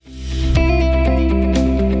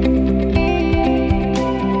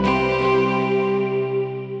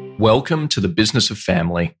Welcome to the Business of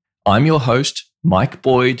Family. I'm your host, Mike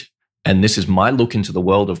Boyd, and this is my look into the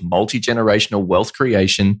world of multi-generational wealth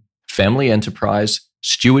creation, family enterprise,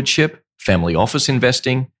 stewardship, family office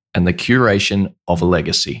investing, and the curation of a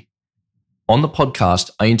legacy. On the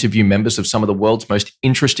podcast, I interview members of some of the world's most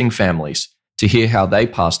interesting families to hear how they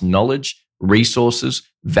pass knowledge, resources,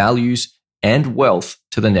 values, and wealth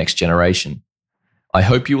to the next generation. I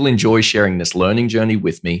hope you will enjoy sharing this learning journey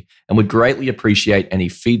with me and would greatly appreciate any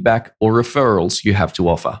feedback or referrals you have to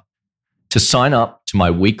offer. To sign up to my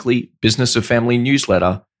weekly Business of Family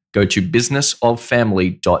newsletter, go to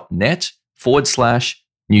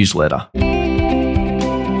businessoffamily.net/newsletter.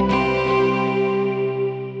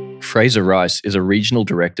 Frazer Rice is a regional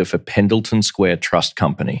director for Pendleton Square Trust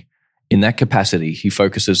Company. In that capacity, he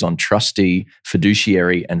focuses on trustee,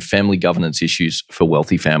 fiduciary, and family governance issues for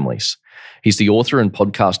wealthy families. He's the author and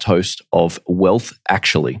podcast host of Wealth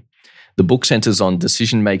Actually. The book centers on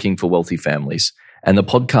decision-making for wealthy families, and the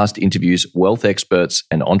podcast interviews wealth experts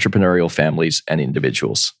and entrepreneurial families and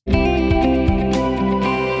individuals.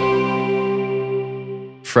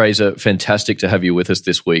 Frazer, fantastic to have you with us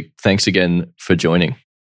this week. Thanks again for joining.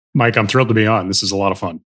 Mike, I'm thrilled to be on. This is a lot of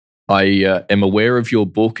fun. I am aware of your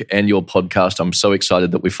book and your podcast. I'm so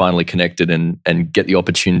excited that we finally connected and get the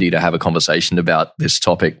opportunity to have a conversation about this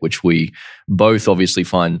topic, which we both obviously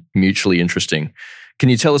find mutually interesting. Can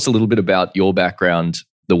you tell us a little bit about your background,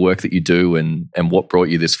 the work that you do, and what brought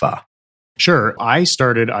you this far? Sure. I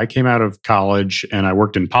came out of college and I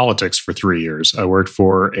worked in politics for 3 years. I worked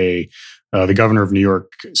for the governor of New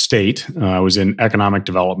York State. I was in economic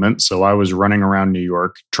development. So I was running around New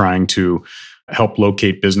York trying to help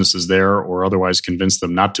locate businesses there or otherwise convince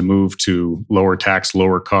them not to move to lower tax,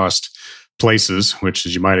 lower cost places, which,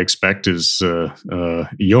 as you might expect, is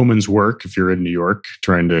yeoman's work if you're in New York,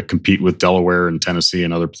 trying to compete with Delaware and Tennessee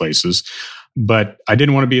and other places. But I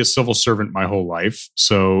didn't want to be a civil servant my whole life.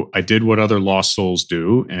 So I did what other lost souls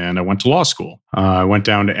do, and I went to law school. I went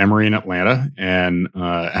down to Emory in Atlanta and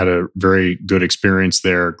had a very good experience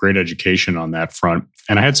there, great education on that front.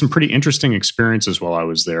 And I had some pretty interesting experiences while I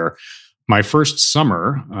was there. My first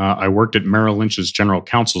summer, I worked at Merrill Lynch's general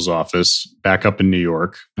counsel's office back up in New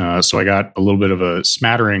York. So I got a little bit of a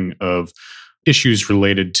smattering of issues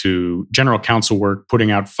related to general counsel work,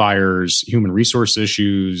 putting out fires, human resource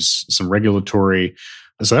issues, some regulatory.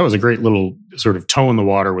 So that was a great little sort of toe in the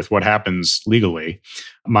water with what happens legally.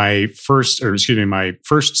 My first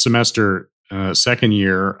semester, second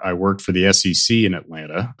year, I worked for the SEC in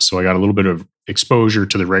Atlanta. So I got a little bit of exposure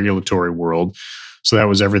to the regulatory world. So that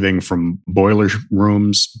was everything from boiler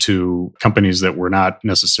rooms to companies that were not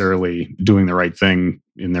necessarily doing the right thing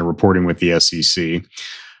in their reporting with the SEC.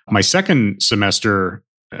 My second semester,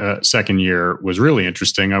 second year, was really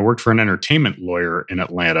interesting. I worked for an entertainment lawyer in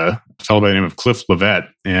Atlanta, a fellow by the name of Cliff Levette,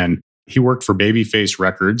 and he worked for Babyface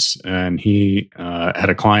Records, and he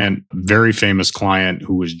had a client, very famous client,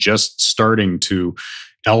 who was just starting to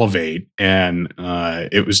elevate, and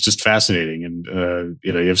it was just fascinating. And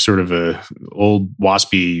you have sort of a old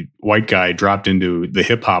waspy white guy dropped into the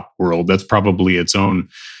hip hop world. That's probably its own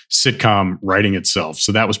sitcom writing itself.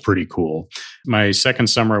 So that was pretty cool. My second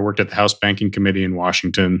summer, I worked at the House Banking Committee in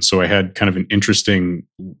Washington. So I had kind of an interesting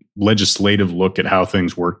legislative look at how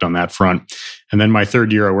things worked on that front. And then my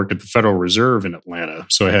third year, I worked at the Federal Reserve in Atlanta.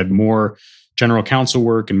 So I had more general counsel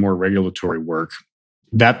work and more regulatory work.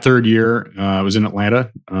 That third year, I was in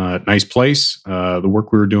Atlanta, nice place. The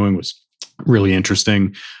work we were doing was really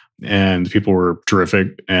interesting, and the people were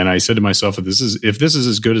terrific. And I said to myself, if this is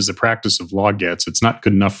as good as the practice of law gets, it's not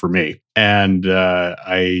good enough for me. And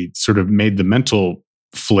I sort of made the mental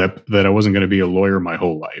flip that I wasn't going to be a lawyer my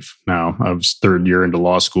whole life. Now, I was third year into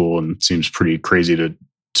law school, and it seems pretty crazy to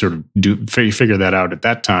sort of figure that out at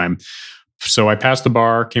that time. So I passed the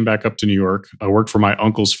bar, came back up to New York. I worked for my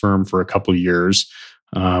uncle's firm for a couple of years,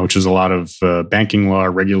 which is a lot of banking law,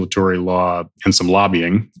 regulatory law, and some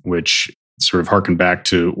lobbying, which sort of harkened back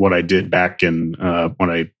to what I did back in when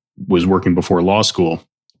I was working before law school.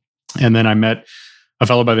 And then I met a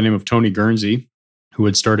fellow by the name of Tony Guernsey, who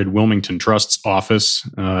had started Wilmington Trust's office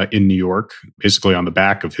in New York, basically on the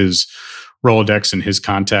back of his Rolodex and his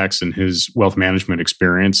contacts and his wealth management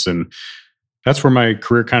experience. And that's where my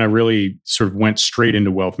career kind of really sort of went straight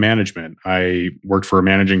into wealth management. I worked for a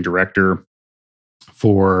managing director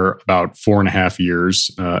for about 4.5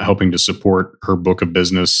 years, helping to support her book of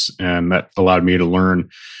business. And that allowed me to learn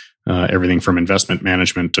everything from investment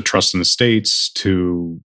management to trust and estates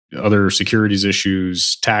to other securities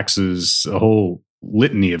issues, taxes, a whole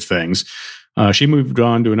litany of things. She moved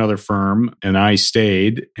on to another firm, and I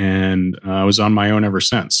stayed, and I was on my own ever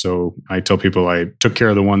since. So I tell people I took care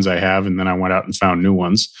of the ones I have, and then I went out and found new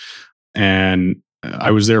ones. And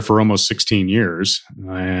I was there for almost 16 years.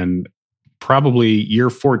 And probably year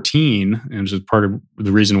 14, and this is part of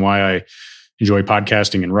the reason why I enjoy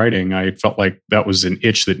podcasting and writing, I felt like that was an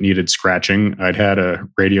itch that needed scratching. I'd had a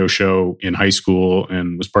radio show in high school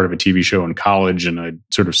and was part of a TV show in college, and I'd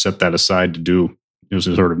sort of set that aside to do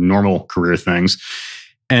sort of normal career things.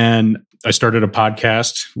 And I started a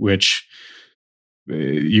podcast, which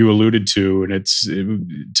you alluded to, and it's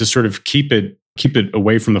to sort of keep it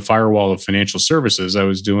away from the firewall of financial services. I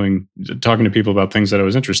was talking to people about things that I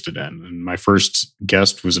was interested in. And my first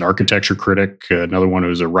guest was an architecture critic. Another one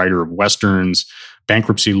was a writer of Westerns,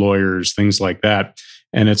 bankruptcy lawyers, things like that.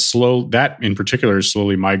 And that in particular is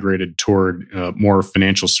slowly migrated toward more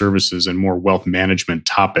financial services and more wealth management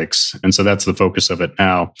topics. And so that's the focus of it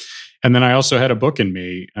now. And then I also had a book in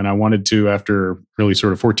me, and I wanted to, after really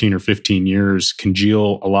sort of 14 or 15 years,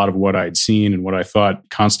 congeal a lot of what I'd seen and what I thought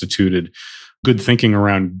constituted good thinking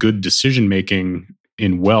around good decision-making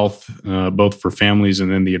in wealth, both for families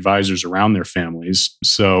and then the advisors around their families.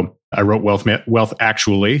 So I wrote Wealth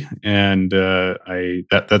Actually, and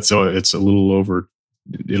it's a little over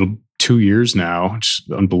 2 years now. It's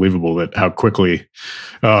unbelievable that how quickly.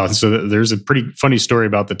 So there's a pretty funny story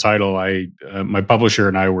about the title. My publisher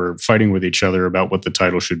and I were fighting with each other about what the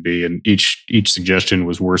title should be, and each suggestion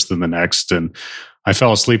was worse than the next. And I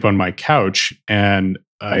fell asleep on my couch, and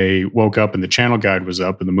I woke up and the channel guide was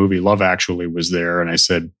up and the movie Love Actually was there. And I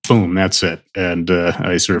said, boom, that's it. And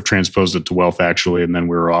I sort of transposed it to Wealth Actually, and then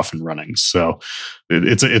we were off and running. So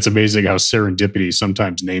it's amazing how serendipity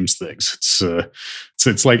sometimes names things.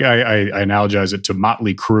 It's like I analogize it to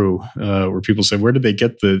Motley Crue, where people say, where did they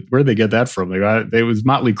get that from? It was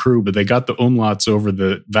Motley Crue, but they got the umlauts over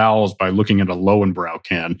the vowels by looking at a Lowenbrow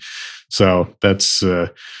can. So that's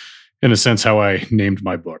in a sense how I named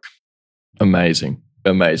my book. Amazing.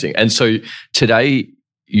 And so today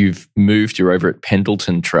you're over at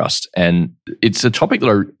Pendleton Trust, and it's a topic that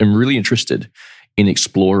I am really interested in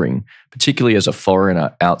exploring, particularly as a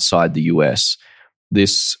foreigner outside the US.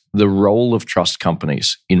 The role of trust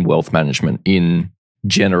companies in wealth management, in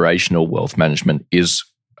generational wealth management, is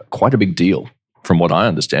quite a big deal from what I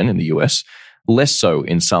understand in the US, less so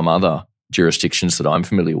in some other jurisdictions that I'm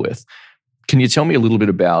familiar with. Can you tell me a little bit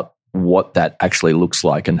about what that actually looks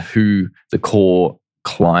like and who the core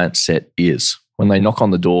client set is? When they knock on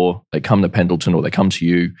the door, they come to Pendleton or they come to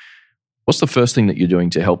you, what's the first thing that you're doing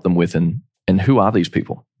to help them with, and who are these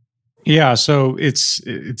people? Yeah, so it's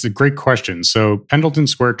a great question. So Pendleton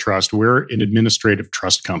Square Trust, we're an administrative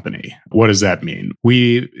trust company. What does that mean?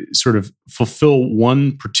 We sort of fulfill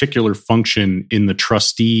one particular function in the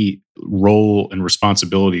trustee role and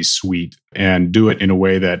responsibility suite, and do it in a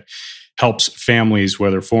way that helps families,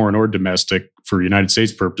 whether foreign or domestic, for United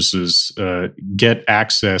States purposes, get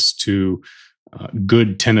access to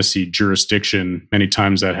good Tennessee jurisdiction. Many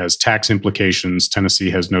times that has tax implications. Tennessee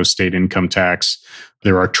has no state income tax.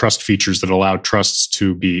 There are trust features that allow trusts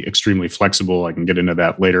to be extremely flexible. I can get into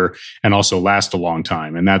that later, and also last a long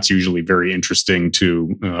time. And that's usually very interesting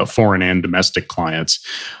to foreign and domestic clients.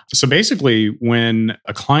 So basically, when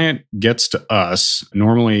a client gets to us,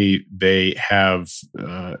 normally they have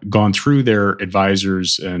gone through their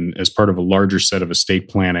advisors, and as part of a larger set of estate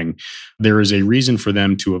planning, there is a reason for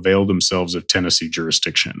them to avail themselves of Tennessee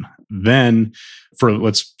jurisdiction. Then,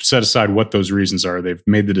 let's set aside what those reasons are. They've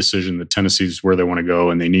made the decision that Tennessee is where they want to go,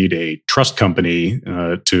 and they need a trust company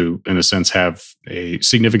to, in a sense, have a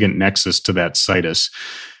significant nexus to that situs.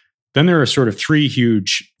 Then there are sort of three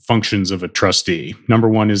huge functions of a trustee. Number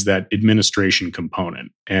one is that administration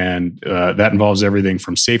component, and that involves everything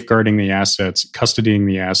from safeguarding the assets, custodying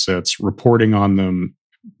the assets, reporting on them,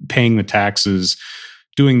 paying the taxes,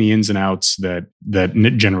 doing the ins and outs that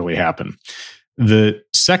generally happen. The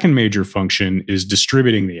second major function is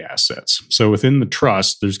distributing the assets. So within the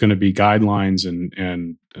trust, there's going to be guidelines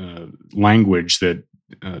and language that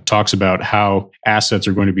talks about how assets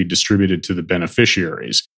are going to be distributed to the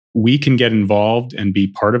beneficiaries. We can get involved and be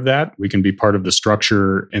part of that. We can be part of the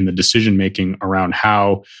structure and the decision-making around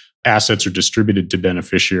how assets are distributed to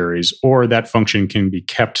beneficiaries, or that function can be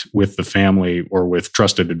kept with the family or with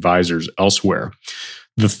trusted advisors elsewhere.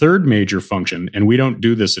 The third major function, and we don't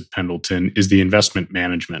do this at Pendleton, is the investment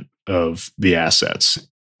management of the assets.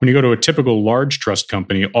 When you go to a typical large trust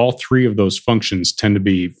company, all three of those functions tend to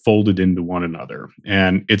be folded into one another.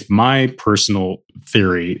 And it's my personal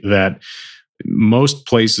theory that most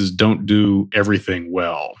places don't do everything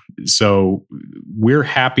well. So we're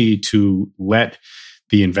happy to let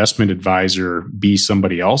the investment advisor be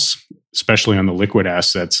somebody else. especially on the liquid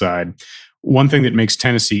asset side. One thing that makes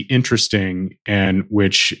Tennessee interesting, and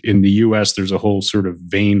which in the US there's a whole sort of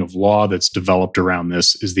vein of law that's developed around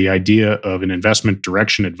this, is the idea of an investment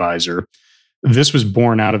direction advisor. This was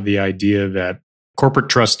born out of the idea that corporate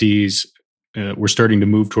trustees were starting to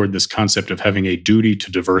move toward this concept of having a duty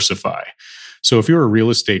to diversify. So if you're a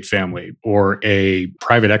real estate family or a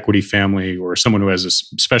private equity family or someone who has a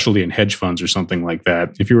specialty in hedge funds or something like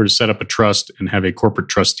that, if you were to set up a trust and have a corporate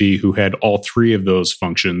trustee who had all three of those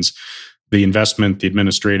functions, the investment, the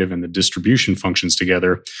administrative, and the distribution functions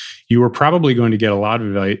together, you were probably going to get a lot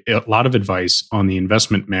of advice on the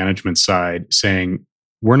investment management side saying,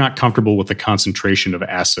 we're not comfortable with the concentration of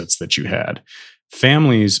assets that you had.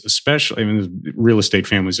 Families, especially, real estate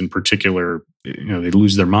families in particular, they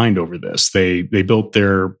lose their mind over this. They built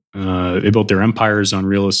their empires on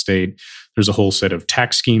real estate. There's a whole set of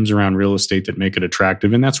tax schemes around real estate that make it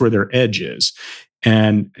attractive, and that's where their edge is.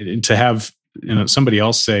 And to have somebody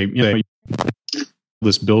else say,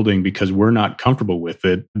 this building because we're not comfortable with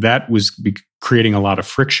it, that was creating a lot of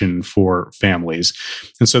friction for families.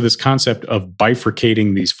 And so this concept of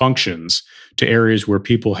bifurcating these functions to areas where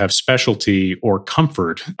people have specialty or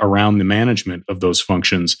comfort around the management of those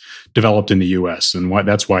functions developed in the US. And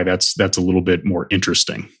that's why that's a little bit more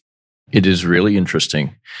interesting. It is really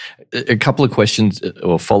interesting. A couple of questions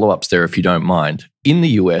or follow-ups there, if you don't mind. In the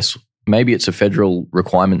US, maybe it's a federal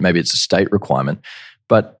requirement, maybe it's a state requirement,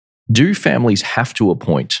 but do families have to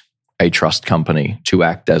appoint a trust company to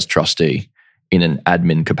act as trustee in an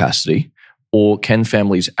admin capacity, or can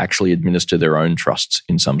families actually administer their own trusts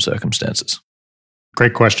in some circumstances?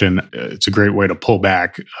 Great question. It's a great way to pull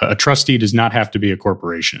back. A trustee does not have to be a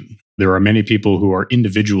corporation. There are many people who are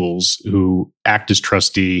individuals who act as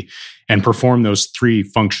trustee and perform those three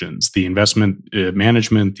functions: the investment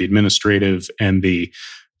management, the administrative, and the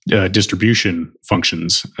distribution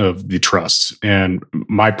functions of the trusts. And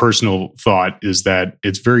my personal thought is that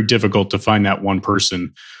it's very difficult to find that one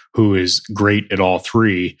person who is great at all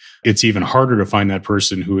three. It's even harder to find that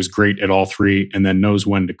person who is great at all three and then knows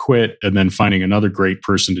when to quit, and then finding another great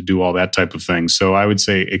person to do all that type of thing. So I would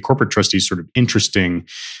say a corporate trustee is sort of interesting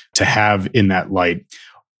to have in that light.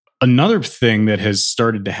 Another thing that has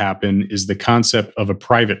started to happen is the concept of a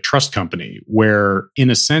private trust company, where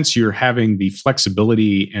in a sense you're having the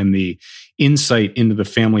flexibility and the insight into the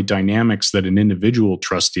family dynamics that an individual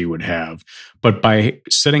trustee would have. But by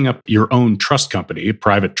setting up your own trust company, a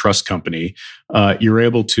private trust company, you're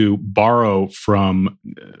able to borrow from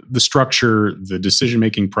the structure, the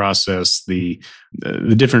decision-making process, the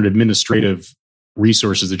different administrative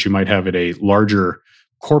resources that you might have at a larger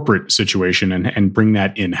corporate situation and bring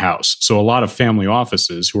that in-house. So a lot of family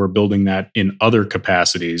offices who are building that in other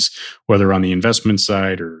capacities, whether on the investment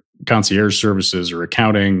side or concierge services or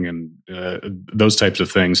accounting and those types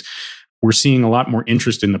of things, we're seeing a lot more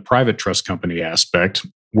interest in the private trust company aspect.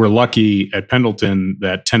 We're lucky at Pendleton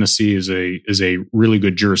that Tennessee is a really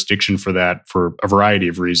good jurisdiction for that for a variety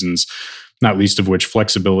of reasons, not least of which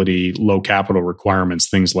flexibility, low capital requirements,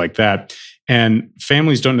 things like that. And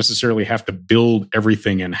families don't necessarily have to build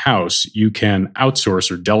everything in-house. You can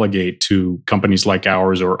outsource or delegate to companies like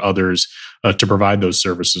ours or others to provide those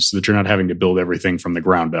services so that you're not having to build everything from the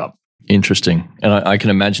ground up. Interesting. And I can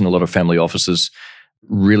imagine a lot of family offices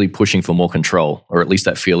really pushing for more control, or at least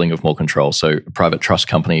that feeling of more control. So a private trust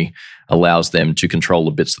company allows them to control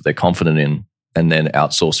the bits that they're confident in and then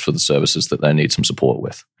outsource for the services that they need some support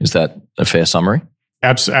with. Is that a fair summary?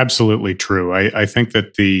 Absolutely true. I think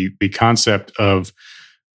that the concept of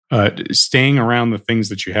staying around the things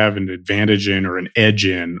that you have an advantage in or an edge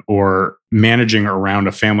in, or managing around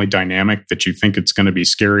a family dynamic that you think it's going to be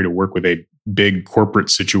scary to work with a big corporate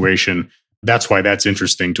situation, that's why that's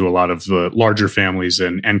interesting to a lot of the larger families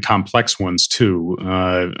and complex ones too.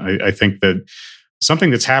 I think that something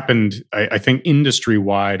that's happened, I think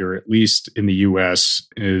industry-wide, or at least in the US,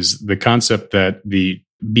 is the concept that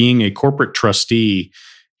being a corporate trustee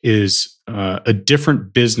is a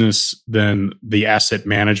different business than the asset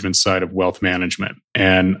management side of wealth management.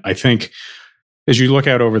 And I think as you look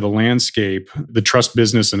out over the landscape, the trust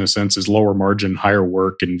business, in a sense, is lower margin, higher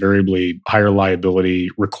work, invariably higher liability,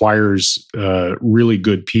 requires really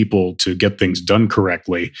good people to get things done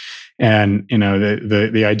correctly. And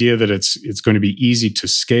the idea that it's going to be easy to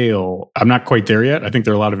scale, I'm not quite there yet. I think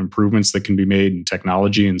there are a lot of improvements that can be made in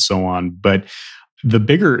technology and so on. But the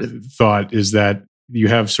bigger thought is that you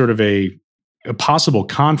have sort of a possible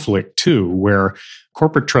conflict too, where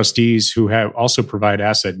corporate trustees who also provide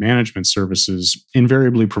asset management services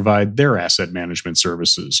invariably provide their asset management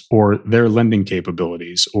services or their lending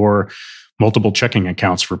capabilities or multiple checking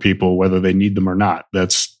accounts for people, whether they need them or not.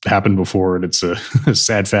 That's happened before, and it's a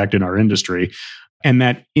sad fact in our industry. And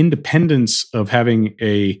that independence of having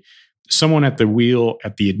someone at the wheel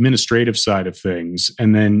at the administrative side of things,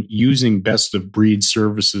 and then using best of breed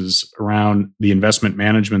services around the investment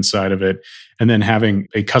management side of it, and then having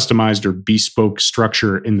a customized or bespoke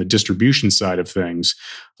structure in the distribution side of things.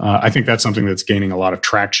 I think that's something that's gaining a lot of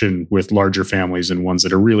traction with larger families and ones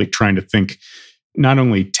that are really trying to think not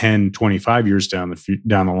only 10, 25 years down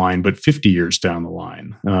the line, but 50 years down the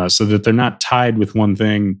line, so that they're not tied with one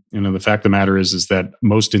thing. The fact of the matter is that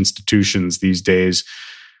most institutions these days,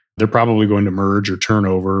 they're probably going to merge or turn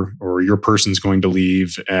over, or your person's going to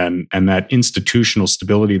leave, and that institutional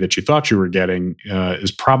stability that you thought you were getting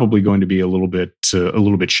is probably going to be a little bit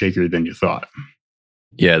shakier than you thought.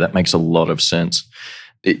 Yeah, that makes a lot of sense.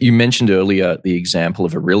 You mentioned earlier the example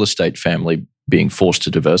of a real estate family being forced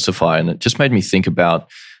to diversify, and it just made me think about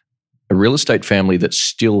a real estate family that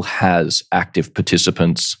still has active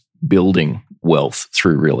participants building wealth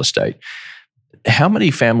through real estate. How many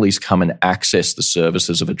families come and access the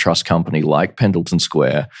services of a trust company like Pendleton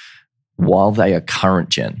Square while they are current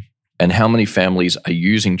gen? And how many families are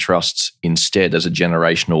using trusts instead as a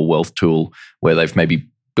generational wealth tool where they've maybe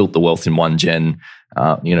built the wealth in one gen,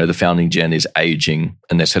 the founding gen is aging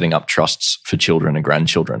and they're setting up trusts for children and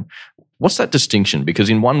grandchildren? What's that distinction? Because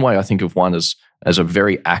in one way, I think of one as a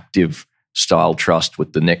very active style trust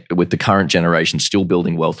with the current generation still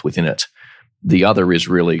building wealth within it. The other is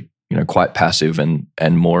really quite passive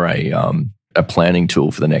and more a planning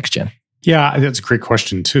tool for the next gen. Yeah, that's a great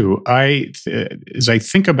question too. As I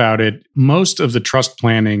think about it, most of the trust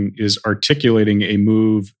planning is articulating a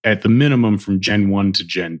move at the minimum from Gen 1 to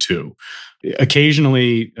Gen 2.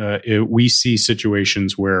 Occasionally, we see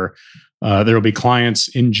situations where there will be clients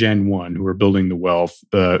in Gen 1 who are building the wealth,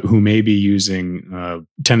 who may be using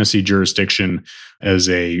Tennessee jurisdiction as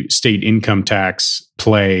a state income tax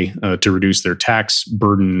play to reduce their tax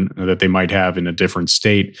burden that they might have in a different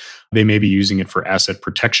state. They may be using it for asset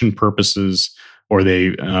protection purposes, or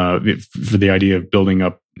they for the idea of building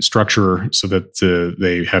up structure so that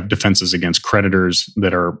they have defenses against creditors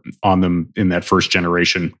that are on them in that first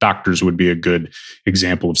generation. Doctors would be a good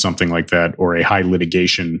example of something like that, or a high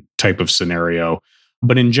litigation type of scenario.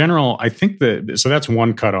 But in general, I think so that's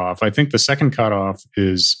one cutoff. I think the second cutoff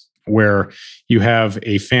is where you have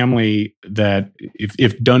a family that,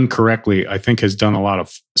 if done correctly, I think has done a lot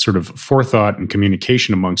of sort of forethought and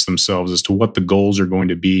communication amongst themselves as to what the goals are going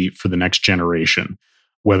to be for the next generation,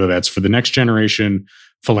 whether that's for the next generation,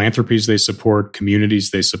 philanthropies they support,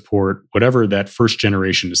 communities they support, whatever that first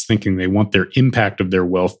generation is thinking they want their impact of their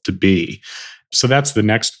wealth to be. So that's the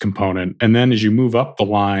next component. And then as you move up the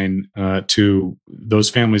line to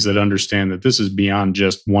those families that understand that this is beyond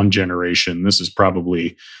just one generation, this is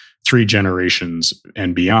probably 3 generations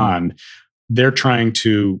and beyond, they're trying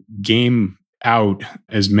to game out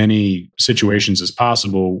as many situations as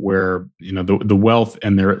possible where the wealth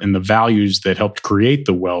and the values that helped create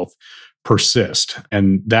the wealth persist.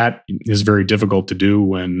 And that is very difficult to do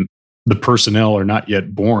when the personnel are not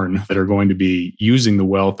yet born that are going to be using the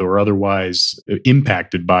wealth or otherwise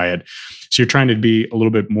impacted by it. So you're trying to be a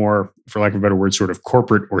little bit more, for lack of a better word, sort of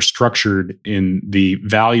corporate or structured in the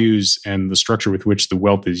values and the structure with which the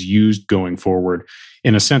wealth is used going forward,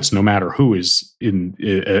 in a sense, no matter who is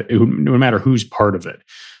no matter who's part of it.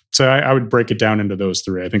 So I would break it down into those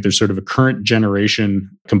 3. I think there's sort of a current generation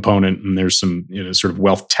component, and there's some sort of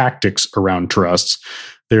wealth tactics around trusts.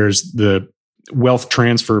 There's the wealth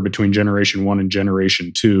transfer between generation 1 and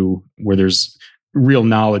generation 2, where there's real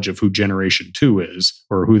knowledge of who generation 2 is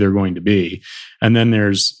or who they're going to be. And then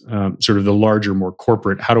there's sort of the larger, more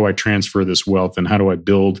corporate, how do I transfer this wealth and how do I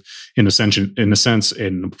build, in a sense,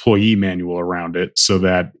 an employee manual around it so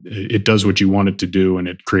that it does what you want it to do and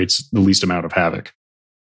it creates the least amount of havoc.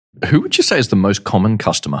 Who would you say is the most common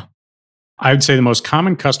customer? I would say the most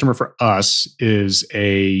common customer for us is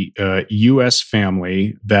a U.S.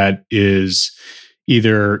 family that is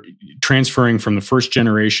either transferring from the first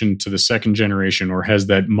generation to the second generation or has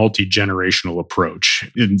that multi-generational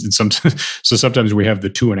approach. So sometimes we have the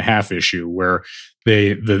 2.5 issue where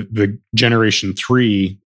the generation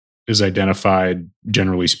 3 is identified,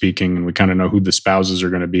 generally speaking, and we kind of know who the spouses are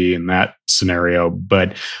going to be in that scenario.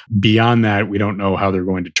 But beyond that, we don't know how they're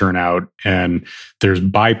going to turn out. And there's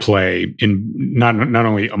byplay in not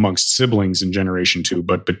only amongst siblings in generation 2,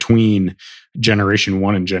 but between generation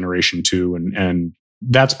 1 and generation 2. And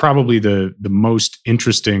that's probably the most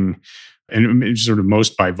interesting and sort of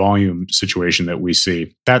most by volume situation that we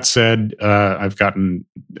see. That said, I've gotten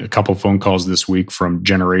a couple phone calls this week from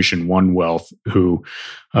Generation 1 Wealth, who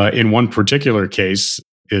in one particular case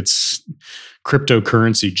it's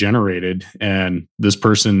cryptocurrency generated, and this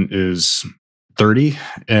person is 30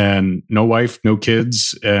 and no wife, no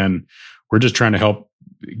kids, and we're just trying to help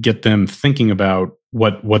get them thinking about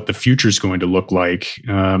what the future is going to look like.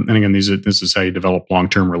 And again, this is how you develop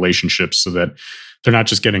long-term relationships, so that they're not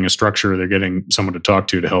just getting a structure, they're getting someone to talk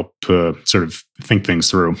to help sort of think things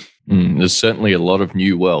through. There's certainly a lot of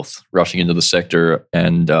new wealth rushing into the sector,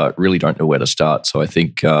 and really don't know where to start. So I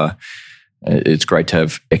think it's great to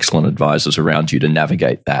have excellent advisors around you to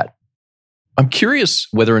navigate that. I'm curious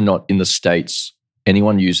whether or not in the States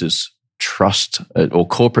anyone uses trust or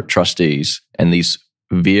corporate trustees and these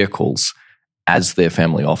vehicles as their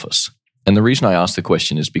family office. And the reason I ask the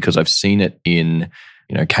question is because I've seen it in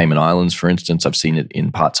Cayman Islands, for instance. I've seen it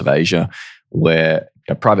in parts of Asia where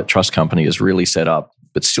a private trust company is really set up,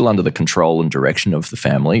 but still under the control and direction of the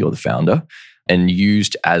family or the founder, and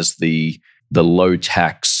used as the low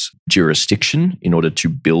tax jurisdiction in order to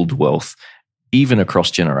build wealth, even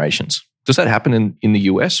across generations. Does that happen in the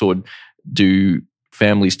US, or do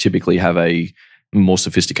families typically have a more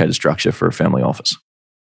sophisticated structure for a family office?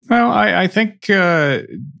 Well, I think the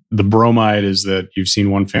bromide is that you've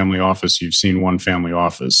seen one family office, you've seen one family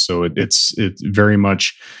office. So it very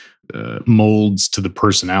much molds to the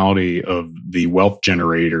personality of the wealth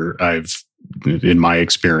generator in my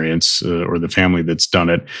experience, or the family that's done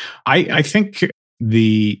it. I think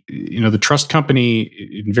the trust company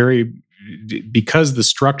because the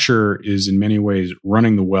structure is in many ways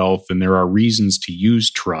running the wealth, and there are reasons to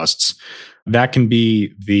use trusts, that can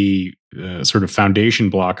be the sort of foundation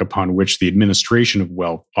block upon which the administration of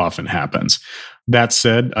wealth often happens. That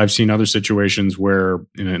said, I've seen other situations where,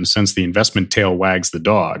 in a sense, the investment tail wags the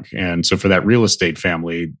dog. And so for that real estate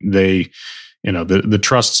family, the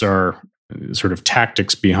trusts are sort of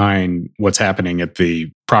tactics behind what's happening at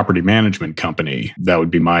the property management company. That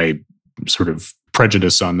would be my sort of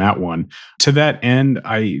prejudice on that one. To that end,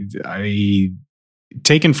 I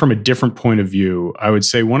taken from a different point of view, I would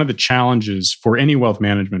say one of the challenges for any wealth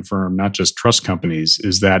management firm, not just trust companies,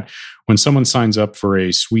 is that when someone signs up for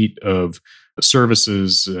a suite of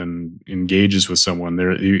services and engages with someone,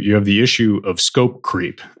 you have the issue of scope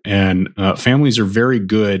creep. And families are very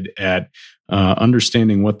good at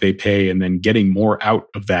understanding what they pay and then getting more out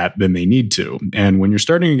of that than they need to. And when you're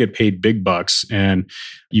starting to get paid big bucks and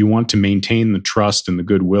you want to maintain the trust and the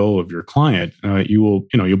goodwill of your client, you'll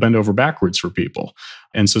bend over backwards for people.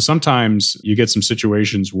 And so sometimes you get some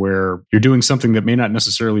situations where you're doing something that may not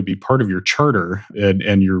necessarily be part of your charter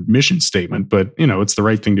and your mission statement, but it's the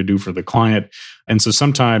right thing to do for the client. And so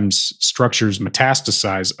sometimes structures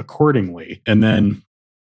metastasize accordingly. And then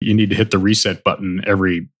you need to hit the reset button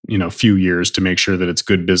every few years to make sure that it's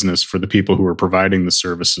good business for the people who are providing the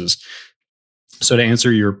services. So to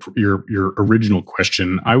answer your original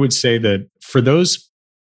question, I would say that for those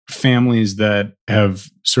families that have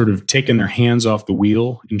sort of taken their hands off the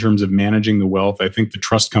wheel in terms of managing the wealth, I think the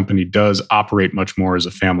trust company does operate much more as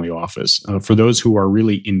a family office. For those who are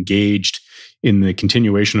really engaged in the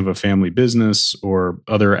continuation of a family business or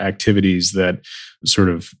other activities that sort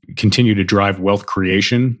of continue to drive wealth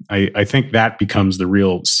creation, I think that becomes the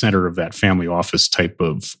real center of that family office type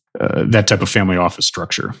of family office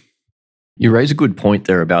structure. You raise a good point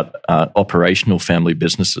there about operational family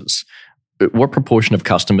businesses. What proportion of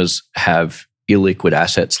customers have illiquid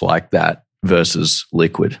assets like that versus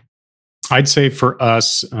liquid? I'd say for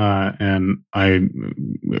us, and I'm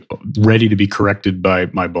ready to be corrected by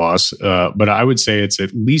my boss, but I would say it's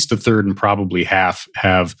at least a third and probably half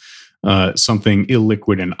have something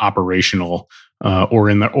illiquid and operational,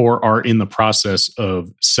 or are in the process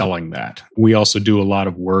of selling that. We also do a lot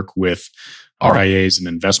of work with RIAs and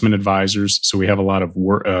investment advisors, so we have a lot of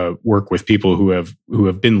work with people who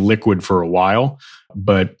have been liquid for a while.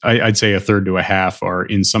 But I'd say a third to a half are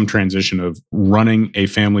in some transition of running a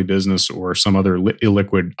family business or some other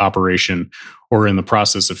illiquid operation, or in the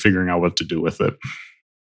process of figuring out what to do with it.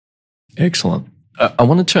 Excellent. I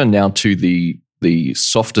want to turn now to the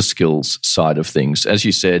softer skills side of things. As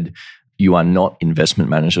you said, you are not investment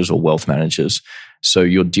managers or wealth managers, so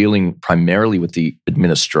you're dealing primarily with the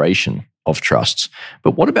administration of trusts.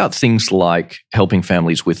 But what about things like helping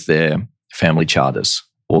families with their family charters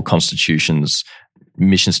or constitutions,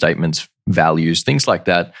 mission statements, values, things like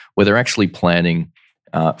that, where they're actually planning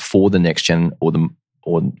for the next gen or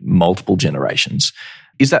multiple generations?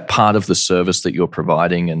 Is that part of the service that you're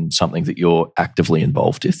providing and something that you're actively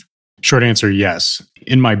involved with? Short answer, yes.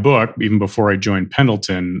 In my book, even before I joined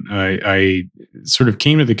Pendleton, I sort of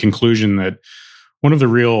came to the conclusion that one of the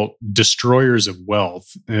real destroyers of wealth,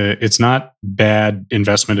 it's not bad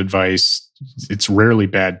investment advice, it's rarely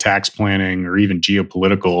bad tax planning or even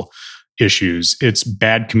geopolitical issues. It's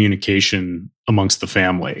bad communication amongst the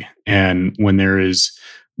family. And when there is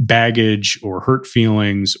baggage or hurt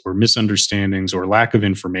feelings or misunderstandings or lack of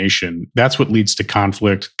information, that's what leads to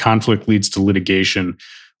conflict. Conflict leads to litigation.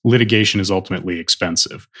 Litigation is ultimately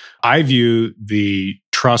expensive. I view the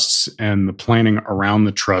trusts and the planning around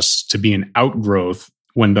the trusts to be an outgrowth,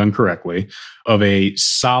 when done correctly, of a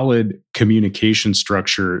solid communication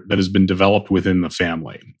structure that has been developed within the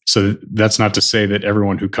family. So that's not to say that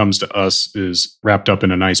everyone who comes to us is wrapped up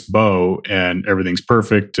in a nice bow and everything's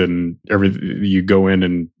perfect and you go in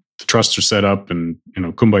and the trusts are set up and,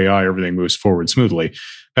 kumbaya, everything moves forward smoothly.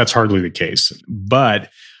 That's hardly the case. But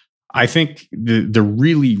I think the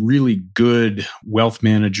really, really good wealth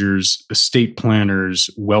managers, estate planners,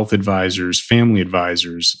 wealth advisors, family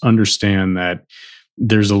advisors understand that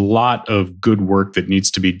there's a lot of good work that needs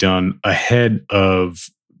to be done ahead of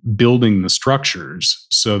building the structures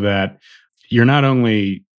so that you're not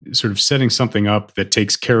only sort of setting something up that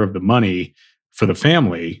takes care of the money for the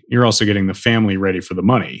family, you're also getting the family ready for the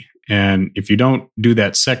money. And if you don't do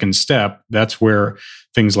that second step, that's where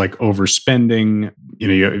things like overspending,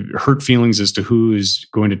 hurt feelings as to who is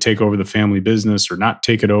going to take over the family business or not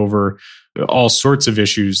take it over, all sorts of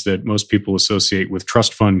issues that most people associate with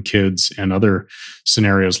trust fund kids and other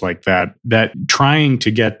scenarios like that trying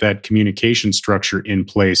to get that communication structure in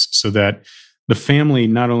place so that the family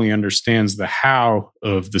not only understands the how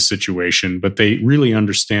of the situation, but they really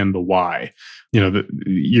understand the why.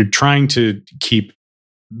 You're trying to keep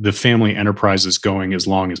the family enterprises going as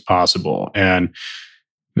long as possible. And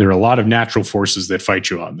there are a lot of natural forces that fight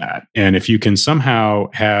you on that. And if you can somehow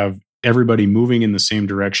have everybody moving in the same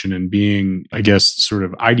direction and being, I guess, sort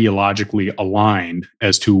of ideologically aligned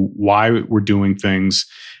as to why we're doing things,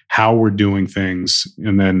 how we're doing things,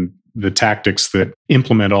 and then the tactics that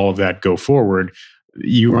implement all of that go forward,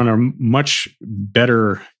 you run a much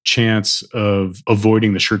better chance of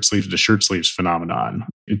avoiding the shirt sleeves to shirt sleeves phenomenon.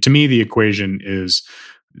 To me, the equation is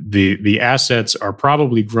the assets are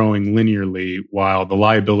probably growing linearly while the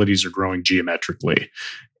liabilities are growing geometrically.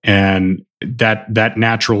 And that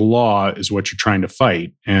natural law is what you're trying to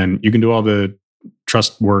fight. And you can do all the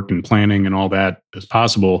trust work and planning and all that as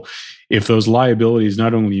possible. If those liabilities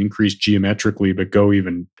not only increase geometrically, but go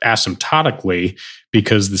even asymptotically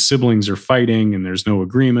because the siblings are fighting and there's no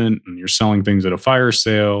agreement and you're selling things at a fire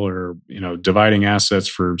sale or, dividing assets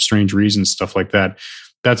for strange reasons, stuff like that,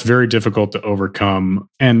 that's very difficult to overcome.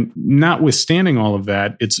 And notwithstanding all of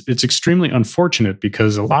that, it's extremely unfortunate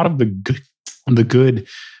because a lot of the good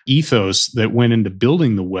ethos that went into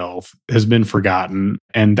building the wealth has been forgotten.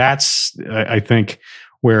 And that's, I think,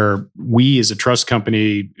 where we as a trust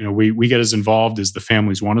company, we get as involved as the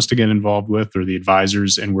families want us to get involved with, or the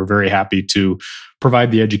advisors, and we're very happy to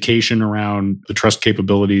provide the education around the trust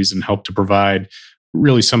capabilities and help to provide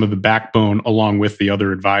really some of the backbone along with the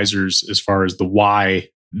other advisors as far as the why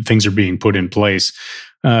things are being put in place.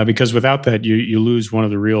 Because without that, you lose one of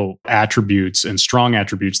the real attributes and strong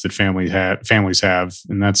attributes that families have,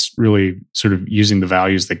 and that's really sort of using the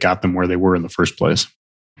values that got them where they were in the first place.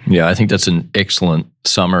 Yeah, I think that's an excellent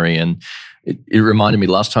summary. And it reminded me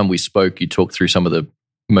last time we spoke, you talked through some of the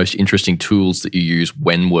most interesting tools that you use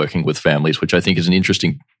when working with families, which I think is an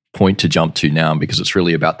interesting point to jump to now because it's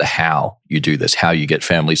really about the how you do this, how you get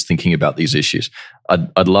families thinking about these issues.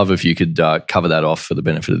 I'd love if you could cover that off for the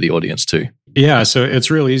benefit of the audience too. Yeah, so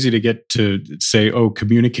it's real easy to get to say,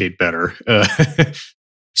 communicate better.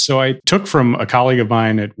 So I took from a colleague of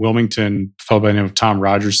mine at Wilmington, a fellow by the name of Tom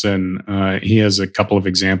Rogerson. He has a couple of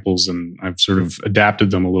examples and I've sort of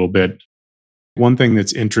adapted them a little bit. One thing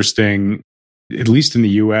that's interesting, at least in the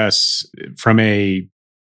US, from a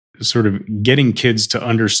sort of getting kids to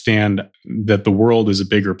understand that the world is a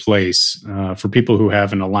bigger place for people who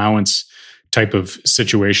have an allowance type of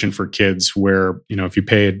situation for kids where, if you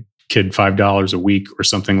pay a kid $5 a week or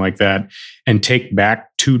something like that and take back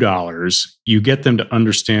 $2, you get them to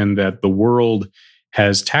understand that the world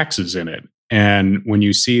has taxes in it. And when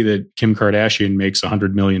you see that Kim Kardashian makes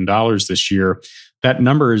 $100 million this year, that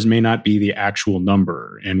numbers may not be the actual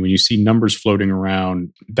number. And when you see numbers floating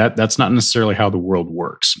around, that's not necessarily how the world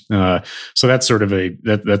works. So that's sort of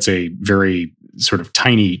that's a very sort of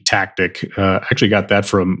tiny tactic. I actually got that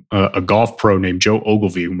from a golf pro named Joe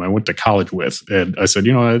Ogilvy, whom I went to college with. And I said,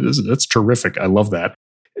 that's terrific. I love that.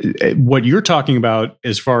 What you're talking about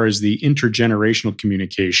as far as the intergenerational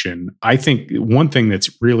communication, I think one thing that's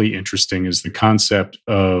really interesting is the concept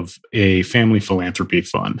of a family philanthropy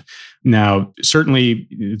fund. Now, certainly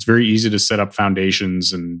it's very easy to set up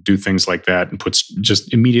foundations and do things like that and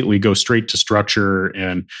just immediately go straight to structure.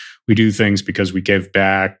 And we do things because we give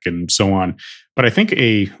back and so on. But I think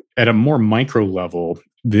at a more micro level,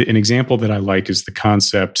 an example that I like is the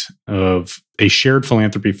concept of a shared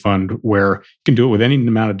philanthropy fund where you can do it with any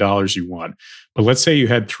amount of dollars you want. But let's say you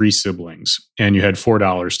had 3 siblings and you had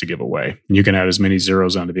 $4 to give away. And you can add as many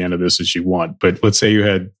zeros onto the end of this as you want. But let's say you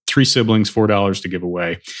had 3 siblings, $4 to give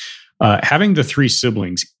away. Having the 3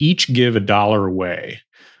 siblings each give $1 away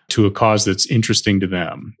to a cause that's interesting to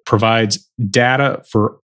them provides data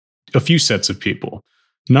for a few sets of people.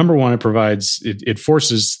 Number one, it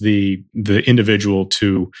forces the individual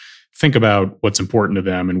to think about what's important to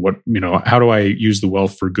them and how do I use the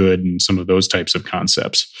wealth for good and some of those types of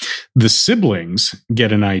concepts. The siblings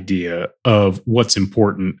get an idea of what's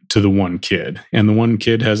important to the one kid, and the one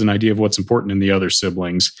kid has an idea of what's important in the other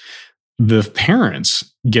siblings. The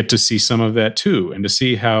parents get to see some of that too, and to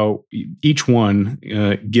see how each one,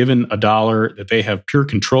 given $1 that they have pure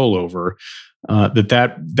control over,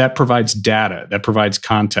 that provides data, that provides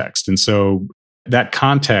context. And so that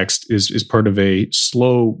context is part of a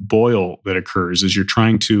slow boil that occurs as you're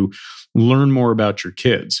trying to learn more about your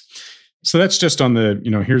kids. So that's just on the,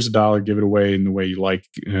 here's $1, give it away in the way you like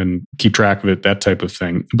and keep track of it, that type of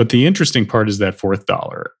thing. But the interesting part is that fourth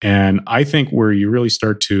dollar. And I think where you really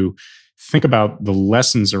start to think about the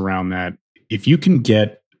lessons around that, if you can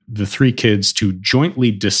get the 3 kids to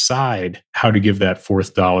jointly decide how to give that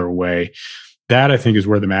fourth dollar away, that I think is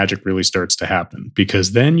where the magic really starts to happen,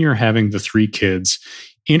 because then you're having the 3 kids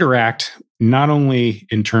interact not only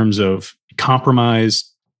in terms of compromise,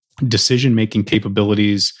 decision-making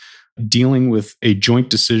capabilities, dealing with a joint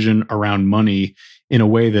decision around money in a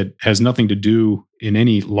way that has nothing to do in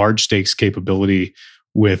any large stakes capability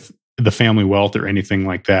with the family wealth or anything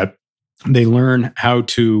like that. They learn how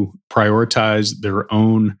to prioritize their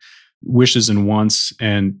own wishes and wants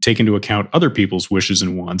and take into account other people's wishes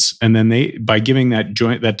and wants. And then by giving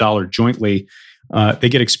that dollar jointly, they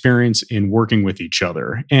get experience in working with each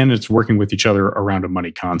other, and it's working with each other around a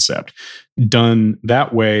money concept. Done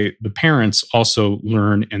that way, the parents also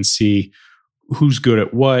learn and see who's good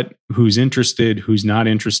at what, who's interested, who's not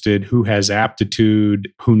interested, who has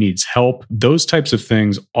aptitude, who needs help. Those types of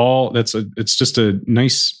things, it's just a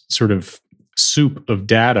nice sort of soup of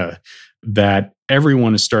data that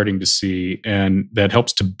everyone is starting to see, and that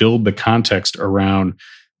helps to build the context around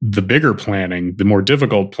the bigger planning, the more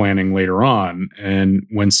difficult planning later on. And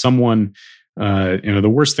when someone,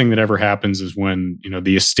 the worst thing that ever happens is when,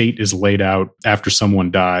 the estate is laid out after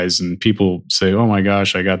someone dies and people say, oh my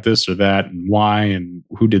gosh, I got this or that, and why, and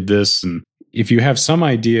who did this. And if you have some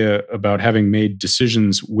idea about having made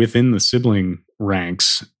decisions within the sibling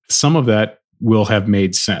ranks, some of that will have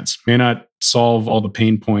made sense. May not solve all the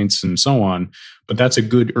pain points and so on, but that's a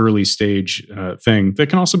good early stage thing that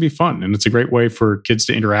can also be fun. And it's a great way for kids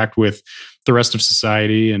to interact with the rest of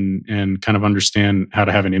society and kind of understand how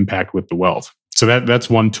to have an impact with the wealth. So that's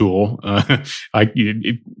one tool.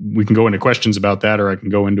 We can go into questions about that, or I can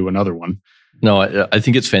go into another one. No, I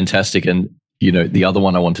think it's fantastic. And the other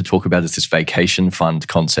one I want to talk about is this vacation fund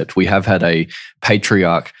concept. We have had a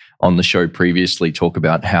patriarch on the show previously talk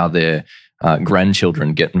about how their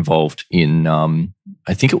grandchildren get involved in,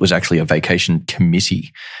 I think it was actually a vacation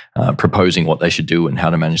committee proposing what they should do and how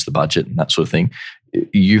to manage the budget and that sort of thing.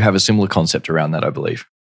 You have a similar concept around that, I believe.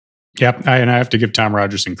 Yep, and I have to give Tom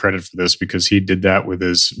Rogerson credit for this because he did that with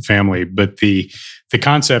his family. But the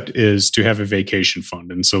concept is to have a vacation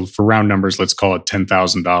fund. And so for round numbers, let's call it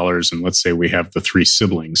 $10,000. And let's say we have the 3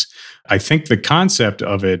 siblings. I think the concept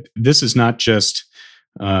of it, this is not just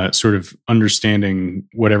sort of understanding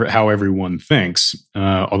how everyone thinks,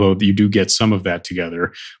 although you do get some of that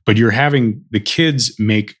together, but you're having the kids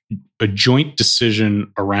make a joint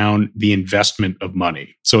decision around the investment of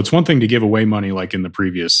money. So it's one thing to give away money like in the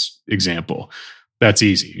previous example. That's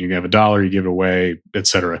easy. You have $1, you give it away,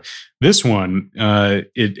 etc. This one,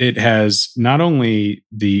 it has not only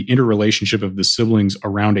the interrelationship of the siblings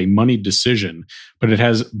around a money decision, but it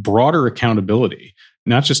has broader accountability,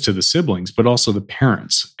 not just to the siblings, but also the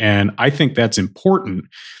parents. And I think that's important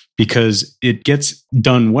because it gets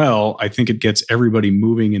done well. I think it gets everybody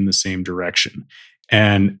moving in the same direction.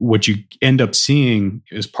 And what you end up seeing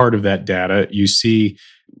as part of that data, you see,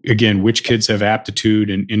 again, which kids have aptitude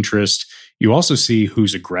and interest. You also see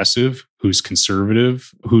who's aggressive, who's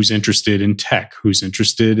conservative, who's interested in tech, who's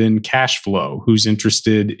interested in cash flow, who's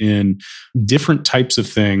interested in different types of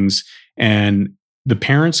things. And the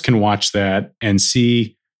parents can watch that and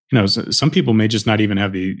see, some people may just not even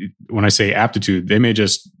have when I say aptitude, they may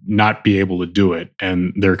just not be able to do it.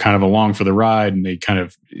 And they're kind of along for the ride and they kind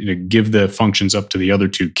of give the functions up to the other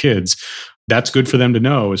 2 kids. That's good for them to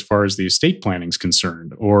know as far as the estate planning is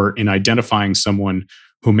concerned, or in identifying someone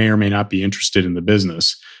who may or may not be interested in the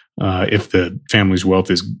business. if the family's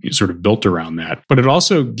wealth is sort of built around that. But it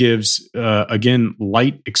also gives, again,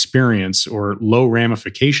 light experience or low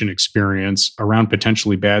ramification experience around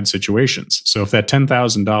potentially bad situations. So if that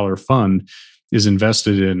 $10,000 fund is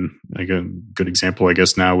invested in, like a good example, I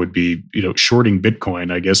guess now would be, shorting Bitcoin,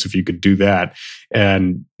 I guess, if you could do that.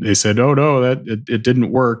 And they said, oh, no, it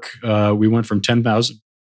didn't work. We went from 10,000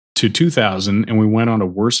 to 2,000 and we went on a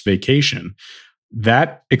worse vacation.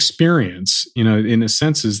 That experience, in a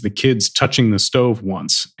sense, is the kids touching the stove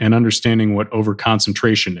once and understanding what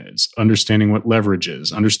overconcentration is, understanding what leverage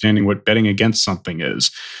is, understanding what betting against something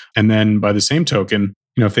is. And then by the same token,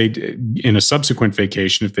 if they, in a subsequent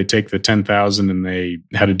vacation, if they take the 10,000 and they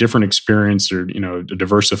had a different experience or, a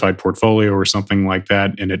diversified portfolio or something like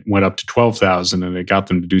that, and it went up to 12,000 and it got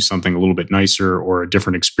them to do something a little bit nicer or a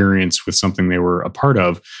different experience with something they were a part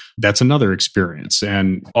of, that's another experience.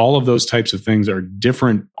 And all of those types of things are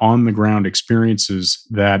different on the ground experiences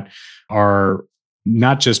that are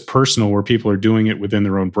not just personal, where people are doing it within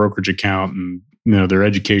their own brokerage account and their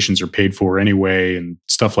educations are paid for anyway and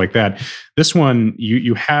stuff like that. This one,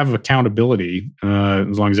 you have accountability,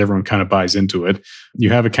 as long as everyone kind of buys into it. You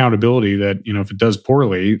have accountability that, if it does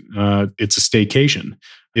poorly, it's a staycation.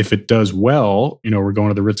 If it does well, we're going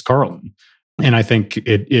to the Ritz-Carlton. And I think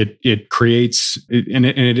it creates, and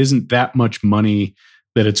it isn't that much money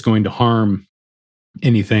that it's going to harm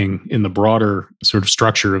anything in the broader sort of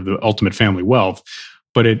structure of the ultimate family wealth.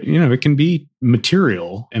 But it can be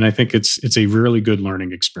material, and I think it's a really good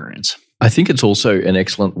learning experience. I think it's also an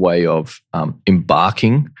excellent way of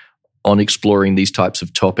embarking on exploring these types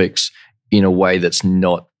of topics in a way that's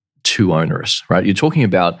not too onerous, right? You're talking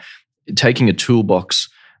about taking a toolbox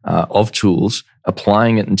of tools,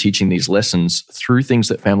 applying it and teaching these lessons through things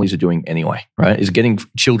that families are doing anyway, right? Is getting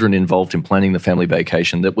children involved in planning the family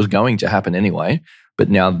vacation that was going to happen anyway, but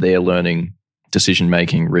now they're learning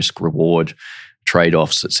decision-making, risk, reward,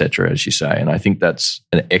 trade-offs, et cetera, as you say. And I think that's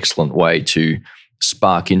an excellent way to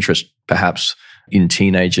spark interest, perhaps in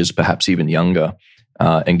teenagers, perhaps even younger,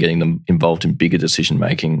 and getting them involved in bigger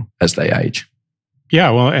decision-making as they age. Yeah,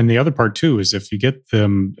 well, and the other part too is if you get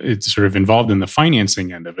them it's sort of involved in the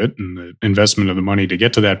financing end of it and the investment of the money to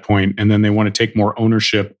get to that point, and then they want to take more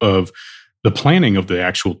ownership of the planning of the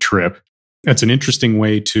actual trip, that's an interesting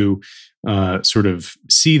way to sort of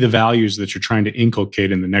see the values that you're trying to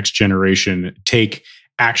inculcate in the next generation take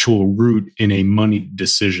actual root in a money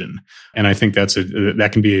decision. And I think that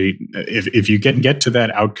can be if you get to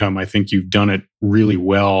that outcome, I think you've done it really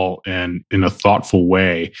well and in a thoughtful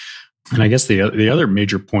way. And I guess the other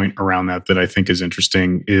major point around that I think is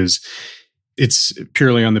interesting is it's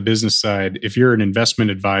purely on the business side. If you're an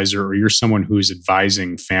investment advisor or you're someone who's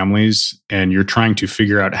advising families and you're trying to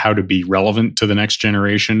figure out how to be relevant to the next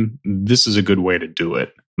generation, this is a good way to do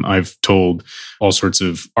it. I've told all sorts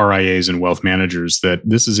of RIAs and wealth managers that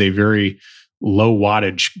this is a very low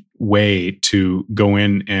wattage way to go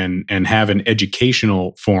in and have an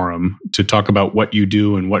educational forum to talk about what you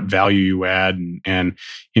do and what value you add. And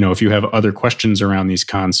if you have other questions around these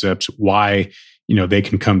concepts, why they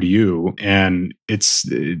can come to you. And it's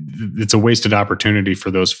a wasted opportunity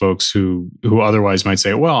for those folks who otherwise might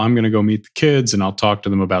say, well, I'm going to go meet the kids and I'll talk to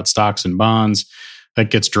them about stocks and bonds. That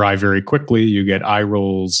gets dry very quickly. You get eye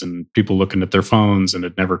rolls and people looking at their phones, and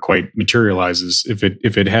it never quite materializes. If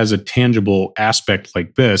it has a tangible aspect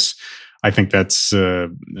like this, I think that's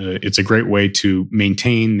it's a great way to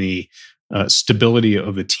maintain the stability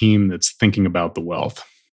of the team that's thinking about the wealth.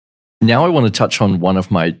 Now I want to touch on one of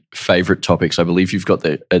my favorite topics. I believe you've got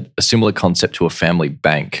a similar concept to a family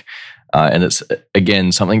bank. And it's,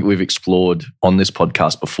 again, something we've explored on this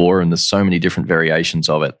podcast before, and there's so many different variations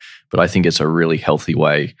of it. But I think it's a really healthy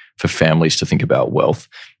way for families to think about wealth.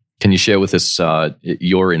 Can you share with us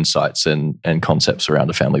your insights and concepts around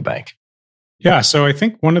a family bank? Yeah, so I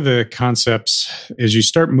think one of the concepts is you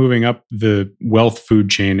start moving up the wealth food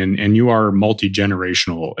chain, and you are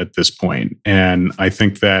multi-generational at this point. And I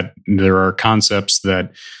think that there are concepts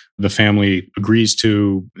that the family agrees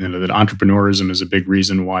to, that entrepreneurism is a big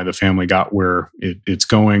reason why the family got where it's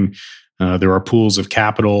going. There are pools of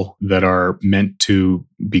capital that are meant to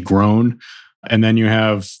be grown. And then you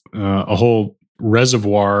have a whole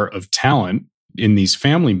reservoir of talent in these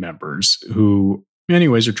family members who,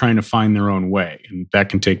 anyways, are trying to find their own way. And that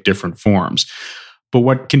can take different forms. But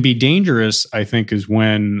what can be dangerous, I think, is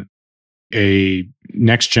when a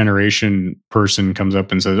next generation person comes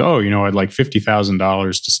up and says, oh, I'd like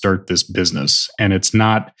 $50,000 to start this business. And it's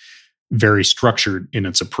not very structured in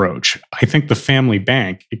its approach. I think the family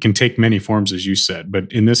bank, it can take many forms, as you said. But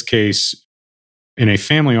in this case, in a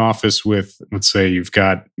family office with, let's say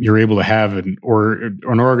you're able to have an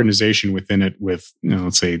organization within it with,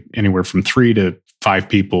 let's say anywhere from 3 to 5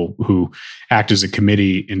 people who act as a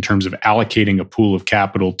committee in terms of allocating a pool of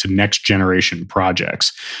capital to next generation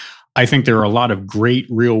projects. I think there are a lot of great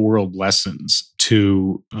real world lessons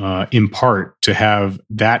to impart to have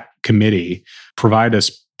that committee provide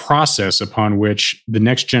us process upon which the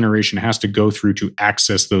next generation has to go through to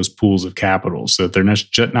access those pools of capital so that they're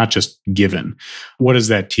not just given. What does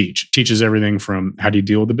that teach? It teaches everything from how do you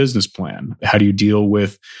deal with a business plan? How do you deal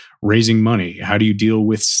with raising money? How do you deal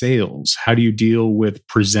with sales? How do you deal with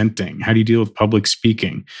presenting? How do you deal with public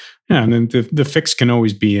speaking? Yeah, and then the fix can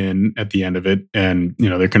always be in at the end of it. And,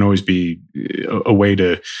 there can always be a way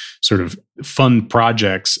to sort of fund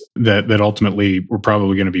projects that ultimately were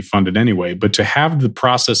probably going to be funded anyway. But to have the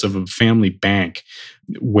process of a family bank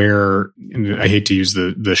where, and I hate to use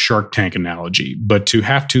the Shark Tank analogy, but to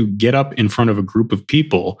have to get up in front of a group of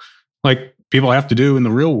people like people have to do in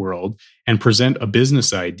the real world and present a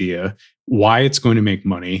business idea, why it's going to make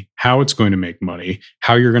money, how it's going to make money,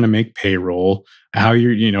 how you're going to make payroll, how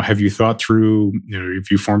have you thought through,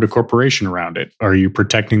 if you formed a corporation around it, are you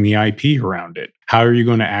protecting the IP around it? How are you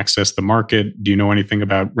going to access the market? Do you know anything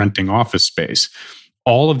about renting office space?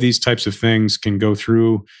 All of these types of things can go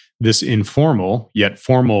through this informal yet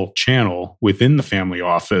formal channel within the family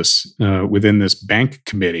office, within this bank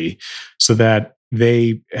committee, so that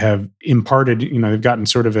they have imparted, they've gotten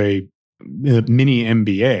sort of a mini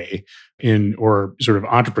MBA or sort of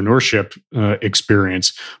entrepreneurship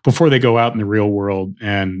experience before they go out in the real world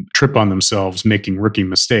and trip on themselves, making rookie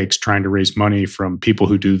mistakes, trying to raise money from people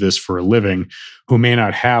who do this for a living, who may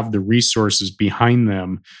not have the resources behind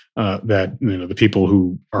them that the people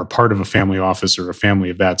who are part of a family office or a family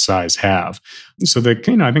of that size have. So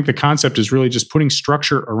I think the concept is really just putting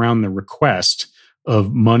structure around the request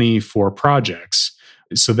of money for projects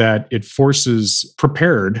so that it forces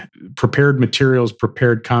prepared materials,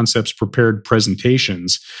 prepared concepts, prepared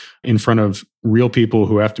presentations in front of real people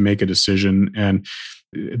who have to make a decision. And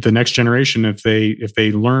the next generation, if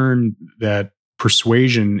they learn that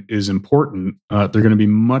persuasion is important, they're going to be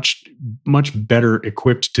much, much better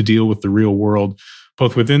equipped to deal with the real world,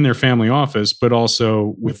 both within their family office, but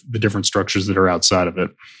also with the different structures that are outside of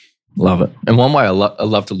it. Love it. And one way I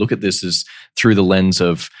love to look at this is through the lens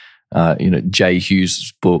of, Jay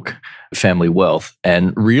Hughes' book, Family Wealth.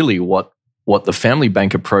 And really what the family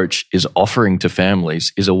bank approach is offering to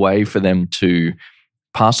families is a way for them to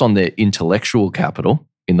pass on their intellectual capital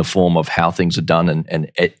in the form of how things are done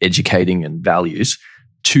and educating and values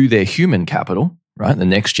to their human capital, right? The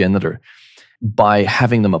next gen by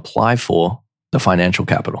having them apply for the financial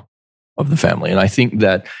capital of the family. And I think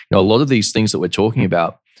that a lot of these things that we're talking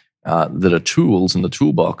about that are tools in the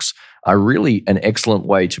toolbox are really an excellent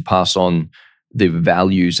way to pass on the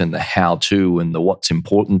values and the how-to and the what's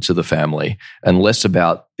important to the family, and less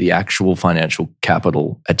about the actual financial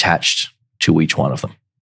capital attached to each one of them.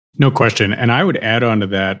 No question. And I would add on to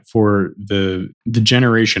that for the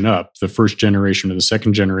generation up, the first generation or the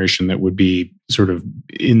second generation that would be sort of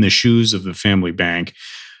in the shoes of the family bank,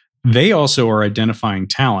 they also are identifying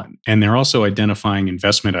talent, and they're also identifying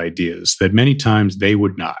investment ideas that many times they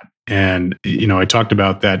would not. And, I talked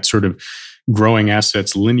about that sort of growing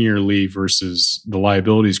assets linearly versus the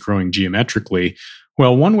liabilities growing geometrically.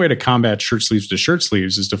 Well, one way to combat shirt sleeves to shirt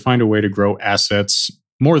sleeves is to find a way to grow assets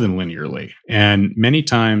more than linearly. And many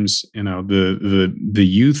times, the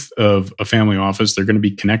youth of a family office, they're going to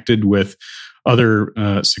be connected with other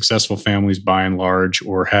successful families by and large,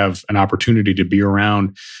 or have an opportunity to be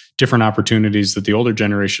around different opportunities that the older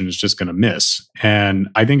generation is just going to miss. And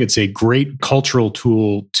I think it's a great cultural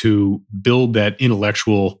tool to build that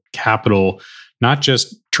intellectual capital, not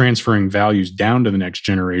just transferring values down to the next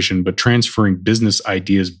generation, but transferring business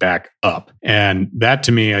ideas back up. And that,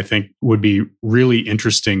 to me, I think would be really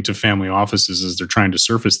interesting to family offices as they're trying to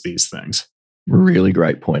surface these things. Really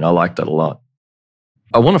great point. I like that a lot.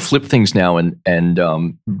 I want to flip things now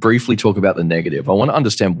and briefly talk about the negative. I want to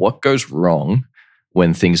understand what goes wrong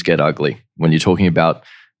when things get ugly. When you're talking about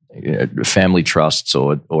family trusts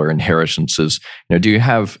or inheritances, do you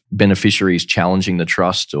have beneficiaries challenging the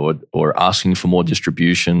trust or asking for more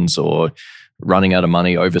distributions or running out of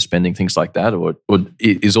money, overspending, things like that? Or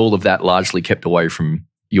is all of that largely kept away from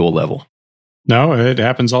your level? No, it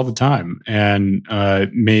happens all the time. And a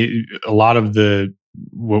lot of the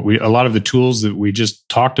tools that we just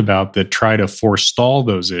talked about that try to forestall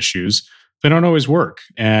those issues, they don't always work.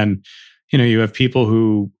 And you have people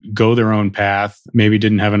who go their own path, maybe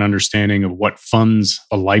didn't have an understanding of what funds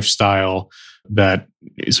a lifestyle, that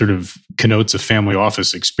sort of connotes a family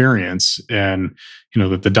office experience, and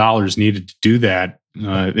that the dollars needed to do that,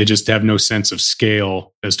 they just have no sense of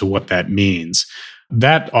scale as to what that means.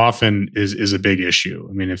 That often is a big issue.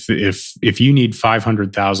 I mean, if you need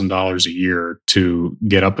 $500,000 a year to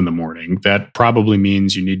get up in the morning, that probably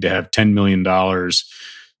means you need to have $10 million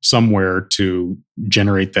somewhere to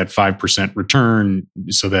generate that 5% return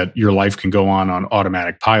so that your life can go on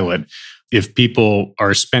automatic pilot. If people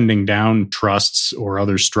are spending down trusts or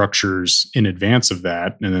other structures in advance of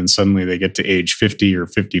that, and then suddenly they get to age 50 or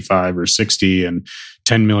 55 or 60, and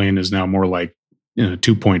 10 million is now more like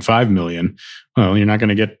 2.5 million, well, you're not going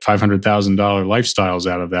to get $500,000 lifestyles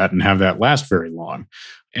out of that and have that last very long.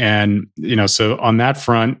 And, so on that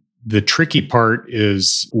front, the tricky part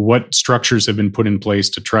is what structures have been put in place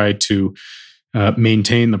to try to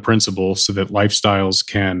maintain the principle so that lifestyles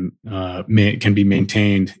can be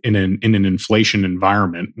maintained in an inflation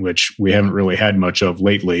environment, which we haven't really had much of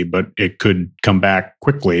lately, but it could come back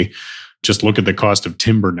quickly. Just look at the cost of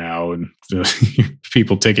timber now, and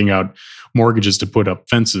people taking out mortgages to put up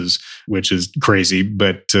fences, which is crazy.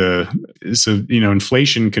 But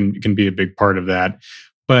inflation can be a big part of that.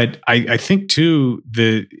 But I think, too,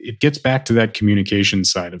 it gets back to that communication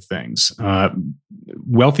side of things.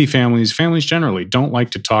 Wealthy families generally, don't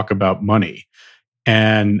like to talk about money.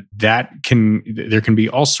 And there can be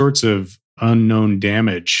all sorts of unknown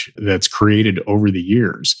damage that's created over the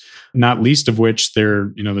years, not least of which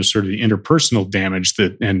there's sort of the interpersonal damage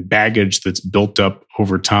and baggage that's built up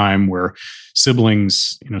over time, where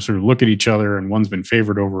siblings, sort of look at each other and one's been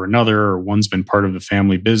favored over another, or one's been part of the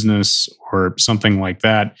family business or something like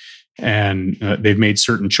that. And they've made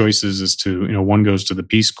certain choices as to, one goes to the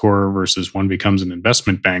Peace Corps versus one becomes an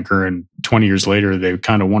investment banker. And 20 years later, they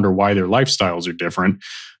kind of wonder why their lifestyles are different.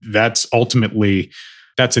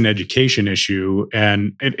 That's an education issue.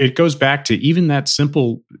 And it goes back to even that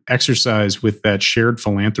simple exercise with that shared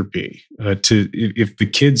philanthropy. If the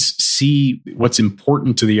kids see what's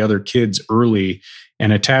important to the other kids early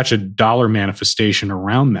and attach a dollar manifestation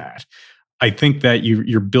around that, I think that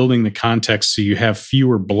you're building the context so you have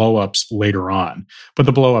fewer blowups later on. But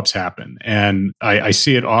the blowups happen. And I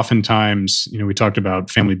see it oftentimes. We talked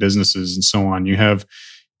about family businesses and so on.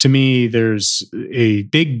 To me, there's a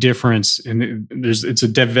big difference, and it's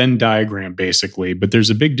a Venn diagram basically, but there's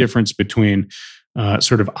a big difference between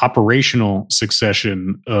sort of operational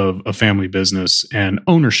succession of a family business and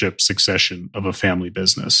ownership succession of a family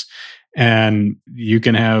business. And you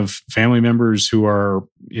can have family members who are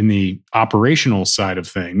in the operational side of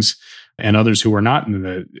things and others who are not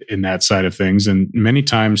in that side of things. And many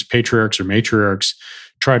times patriarchs or matriarchs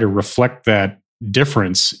try to reflect that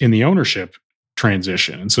difference in the ownership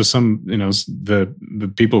transition. And so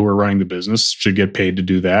the people who are running the business should get paid to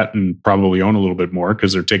do that and probably own a little bit more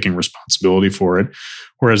because they're taking responsibility for it.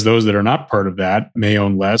 Whereas those that are not part of that may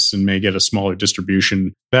own less and may get a smaller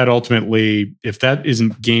distribution. That ultimately, if that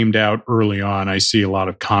isn't gamed out early on, I see a lot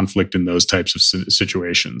of conflict in those types of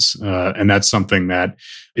situations. And that's something that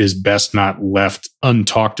is best not left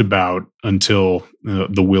untalked about until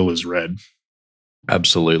the will is read.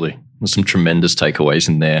 Absolutely. There's some tremendous takeaways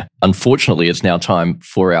in there. Unfortunately, it's now time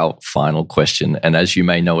for our final question. And as you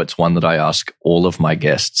may know, it's one that I ask all of my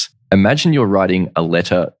guests. Imagine you're writing a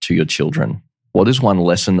letter to your children. What is one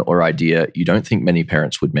lesson or idea you don't think many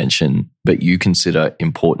parents would mention, but you consider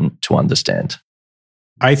important to understand?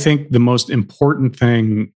 I think the most important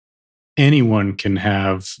thing anyone can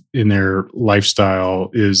have in their lifestyle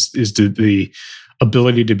is the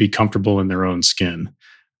ability to be comfortable in their own skin.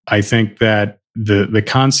 I think that the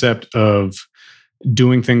concept of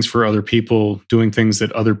doing things for other people, doing things that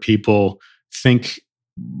other people think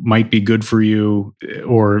might be good for you,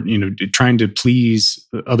 or trying to please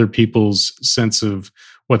other people's sense of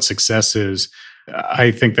what success is,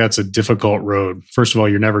 I think that's a difficult road. First of all,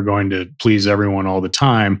 you're never going to please everyone all the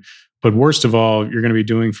time, but worst of all, you're going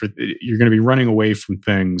to be running away from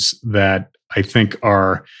things that I think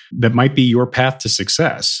that might be your path to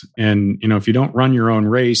success. And if you don't run your own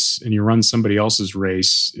race and you run somebody else's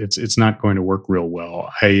race, it's not going to work real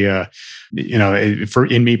well. In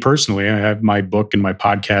me personally, I have my book and my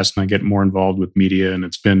podcast, and I get more involved with media, and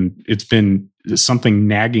it's been something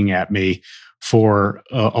nagging at me for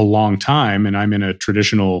a long time. And I'm in a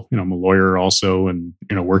traditional, I'm a lawyer also, and,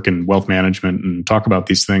 work in wealth management and talk about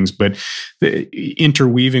these things. But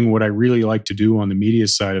interweaving what I really like to do on the media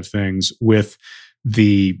side of things with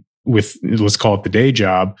let's call it the day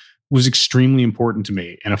job was extremely important to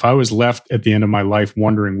me. And if I was left at the end of my life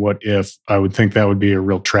wondering what if, I would think that would be a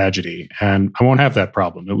real tragedy. And I won't have that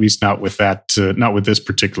problem, at least not with that, not with this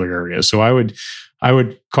particular area. So I I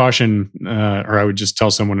would caution, or I would just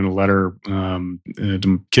tell someone in a letter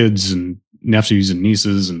to kids and nephews and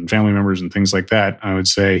nieces and family members and things like that. I would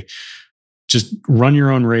say, just run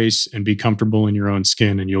your own race and be comfortable in your own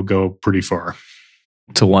skin, and you'll go pretty far.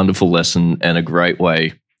 It's a wonderful lesson and a great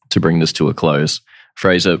way to bring this to a close.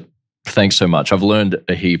 Frazer, thanks so much. I've learned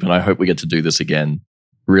a heap, and I hope we get to do this again.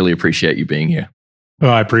 Really appreciate you being here. Oh,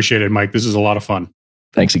 I appreciate it, Mike. This is a lot of fun.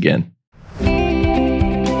 Thanks again.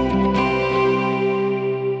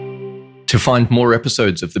 To find more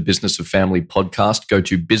episodes of the Business of Family podcast, go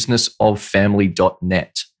to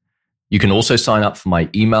businessoffamily.net. You can also sign up for my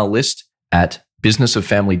email list at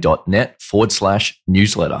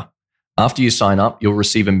businessoffamily.net/newsletter. After you sign up, you'll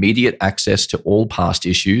receive immediate access to all past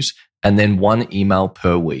issues and then one email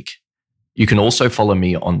per week. You can also follow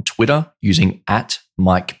me on Twitter using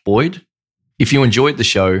 @MikeBoyd. If you enjoyed the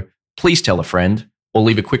show, please tell a friend or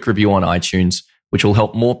leave a quick review on iTunes, which will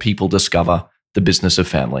help more people discover the Business of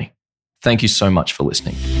Family. Thank you so much for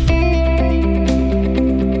listening.